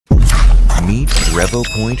Meet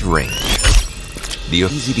Revopoint Range, the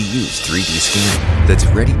easy-to-use 3D scanner that's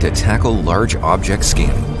ready to tackle large object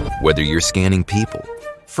scanning. Whether you're scanning people,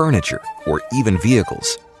 furniture, or even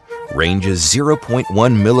vehicles, Range's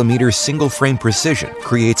 0.1mm single-frame precision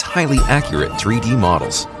creates highly accurate 3D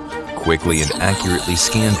models. Quickly and accurately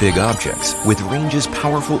scan big objects with Range's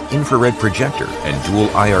powerful infrared projector and dual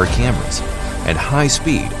IR cameras, and high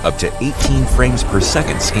speed up to 18 frames per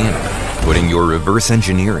second scanning, putting your reverse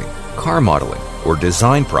engineering, car modeling, or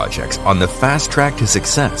design projects on the fast track to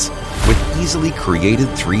success with easily created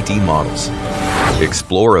 3D models.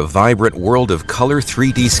 Explore a vibrant world of color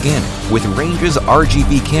 3D scanning with Range's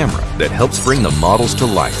RGB camera that helps bring the models to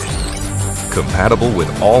life. Compatible with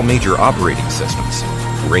all major operating systems,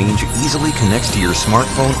 Range easily connects to your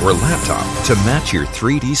smartphone or laptop to match your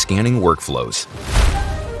 3D scanning workflows.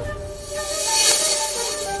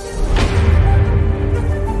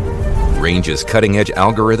 Range's cutting-edge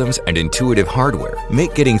algorithms and intuitive hardware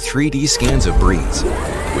make getting 3D scans a breeze.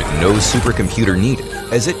 With no supercomputer needed,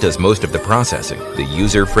 as it does most of the processing, the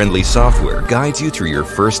user-friendly software guides you through your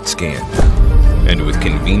first scan. And with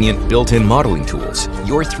convenient built-in modeling tools,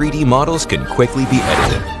 your 3D models can quickly be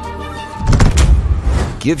edited.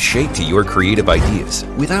 Give shape to your creative ideas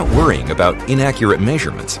without worrying about inaccurate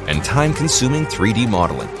measurements and time-consuming 3D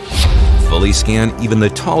modeling. Fully scan even the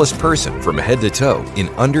tallest person from head to toe in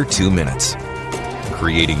under 2 minutes.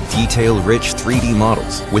 Creating detail-rich 3D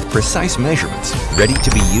models with precise measurements ready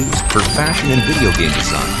to be used for fashion and video game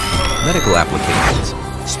design, medical applications,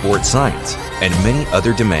 sports science, and many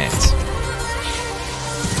other demands.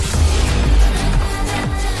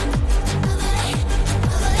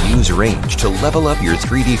 Use Range to level up your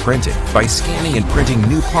 3D printing by scanning and printing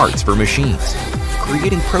new parts for machines,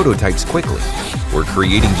 creating prototypes quickly, or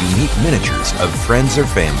creating unique miniatures of friends or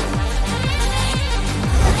family.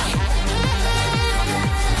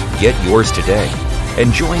 Get yours today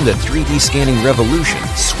and join the 3D scanning revolution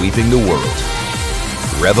sweeping the world.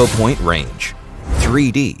 Revopoint Range.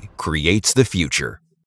 3D creates the future.